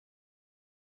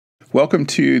Welcome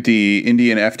to the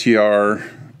Indian FTR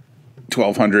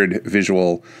 1200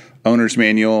 Visual Owner's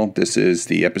Manual. This is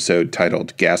the episode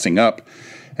titled Gassing Up,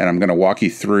 and I'm going to walk you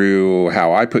through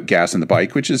how I put gas in the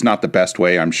bike, which is not the best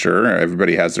way, I'm sure.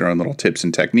 Everybody has their own little tips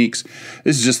and techniques.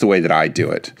 This is just the way that I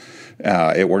do it.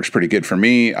 It works pretty good for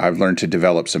me. I've learned to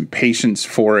develop some patience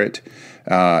for it,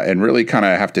 and really kind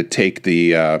of have to take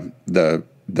the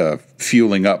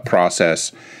fueling up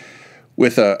process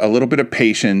with a little bit of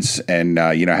patience and,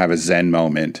 have a Zen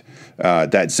moment.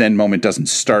 That Zen moment doesn't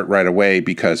start right away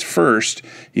because first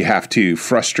you have to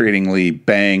frustratingly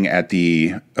bang at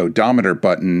the odometer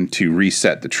button to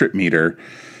reset the trip meter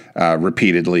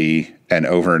repeatedly and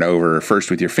over, first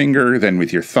with your finger, then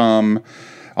with your thumb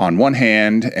on one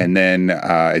hand. And then,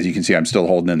 as you can see, I'm still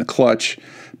holding in the clutch,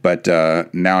 but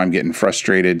now I'm getting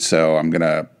frustrated. So I'm going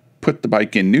to put the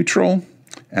bike in neutral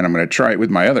and I'm going to try it with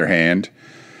my other hand,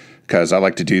 because I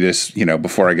like to do this,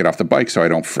 before I get off the bike so I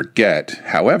don't forget.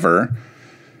 However,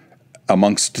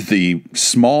 amongst the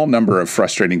small number of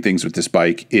frustrating things with this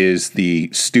bike is the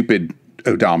stupid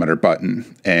odometer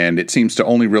button. And it seems to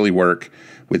only really work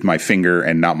with my finger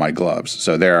and not my gloves.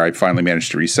 So there, I finally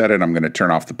managed to reset it. I'm going to turn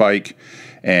off the bike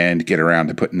and get around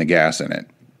to putting the gas in it.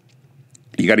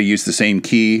 You got to use the same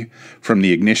key from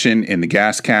the ignition in the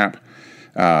gas cap.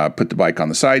 Put the bike on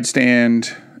the side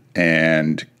stand,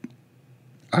 and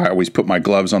I always put my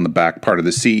gloves on the back part of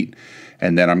the seat,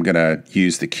 and then I'm going to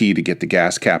use the key to get the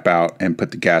gas cap out and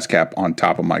put the gas cap on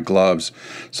top of my gloves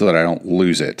so that I don't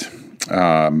lose it.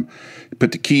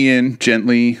 Put the key in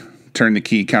gently, turn the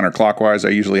key counterclockwise.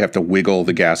 I usually have to wiggle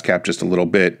the gas cap just a little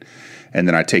bit, and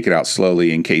then I take it out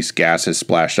slowly in case gas has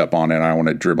splashed up on it and I want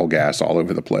to dribble gas all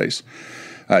over the place.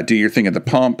 Do your thing at the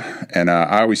pump, and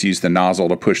I always use the nozzle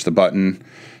to push the button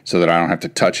so that I don't have to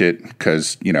touch it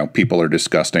because, people are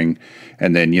disgusting.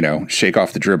 And then, shake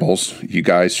off the dribbles. You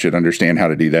guys should understand how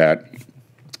to do that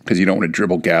because you don't want to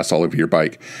dribble gas all over your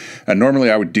bike.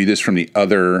 Normally, I would do this from the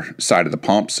other side of the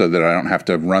pump so that I don't have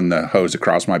to run the hose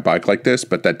across my bike like this,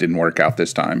 but that didn't work out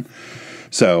this time.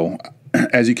 So,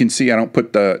 as you can see, I don't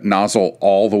put the nozzle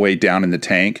all the way down in the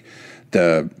tank.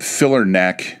 The filler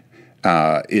neck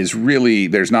is really,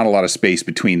 there's not a lot of space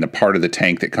between the part of the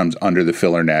tank that comes under the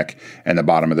filler neck and the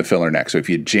bottom of the filler neck. So if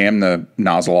you jam the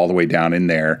nozzle all the way down in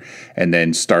there and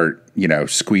then start,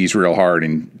 squeeze real hard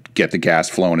and get the gas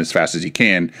flowing as fast as you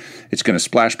can, it's going to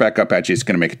splash back up at you. It's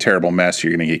going to make a terrible mess.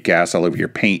 You're going to get gas all over your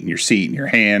paint and your seat and your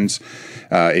hands.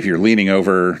 If you're leaning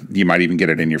over, you might even get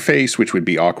it in your face, which would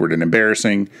be awkward and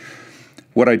embarrassing.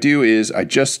 What I do is I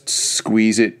just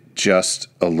squeeze it just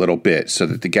a little bit so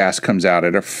that the gas comes out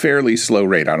at a fairly slow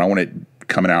rate. I don't want it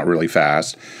coming out really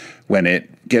fast. When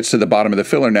it gets to the bottom of the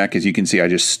filler neck, as you can see, I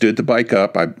just stood the bike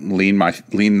up. I lean my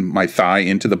thigh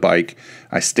into the bike.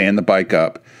 I stand the bike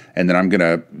up, and then I'm going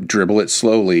to dribble it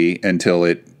slowly until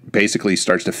it basically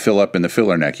starts to fill up in the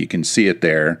filler neck. You can see it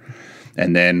there.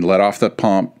 And then let off the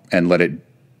pump and let it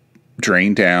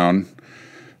drain down.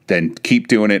 Then keep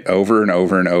doing it over and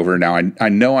over and over. Now, I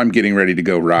know I'm getting ready to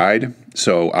go ride,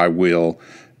 so I will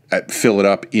fill it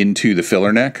up into the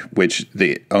filler neck, which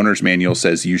the owner's manual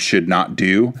says you should not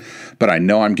do. But I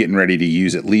know I'm getting ready to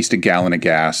use at least a gallon of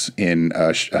gas in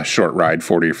a short ride,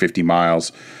 40 or 50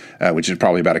 miles, which is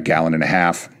probably about a gallon and a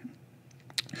half.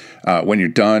 When you're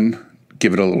done,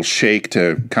 give it a little shake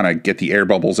to kind of get the air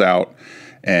bubbles out,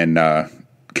 and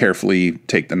carefully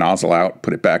take the nozzle out,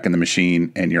 put it back in the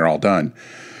machine, and you're all done.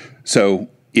 So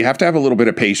you have to have a little bit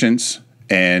of patience,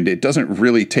 and it doesn't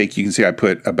really take, you can see I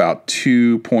put about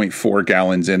 2.4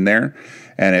 gallons in there,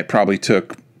 and it probably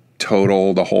took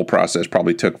total, the whole process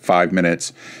probably took 5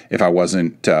 minutes if I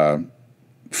wasn't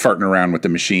farting around with the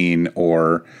machine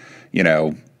or,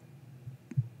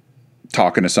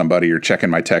 talking to somebody or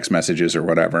checking my text messages or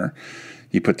whatever.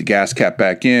 You put the gas cap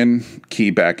back in,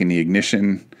 key back in the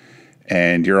ignition,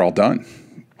 and you're all done.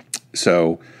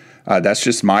 So that's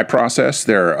just my process.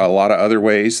 There are a lot of other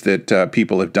ways that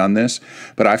people have done this,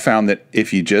 but I found that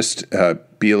if you just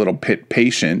be a little bit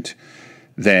patient,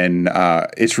 then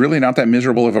it's really not that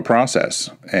miserable of a process.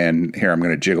 And here I'm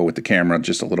going to jiggle with the camera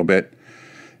just a little bit,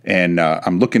 and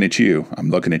I'm looking at you. I'm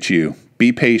looking at you.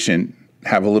 Be patient.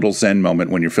 Have a little Zen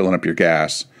moment when you're filling up your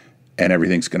gas, and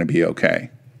everything's going to be okay.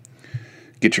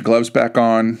 Get your gloves back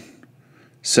on.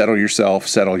 Settle yourself.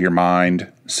 Settle your mind.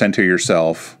 Center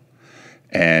yourself.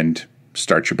 And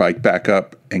start your bike back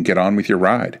up and get on with your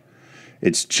ride.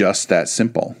 It's just that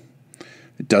simple.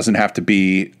 It doesn't have to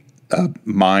be a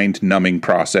mind-numbing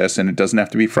process, and it doesn't have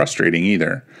to be frustrating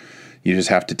either. You just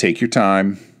have to take your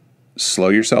time, slow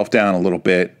yourself down a little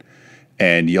bit,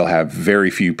 and you'll have very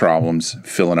few problems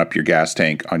filling up your gas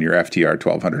tank on your FTR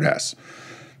 1200S.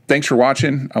 thanks for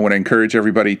watching. I want to encourage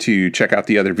everybody to check out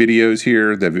the other videos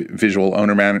here, the visual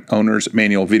owner's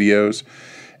manual videos.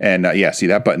 And see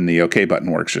that button, the OK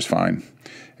button works just fine.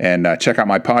 And check out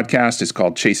my podcast. It's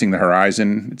called Chasing the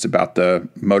Horizon. It's about the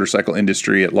motorcycle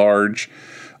industry at large.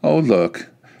 Oh, look,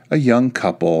 a young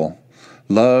couple.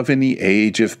 Love in the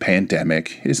age of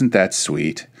pandemic. Isn't that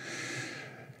sweet?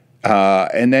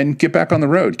 And then get back on the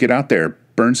road. Get out there.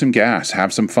 Burn some gas.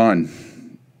 Have some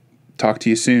fun. Talk to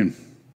you soon.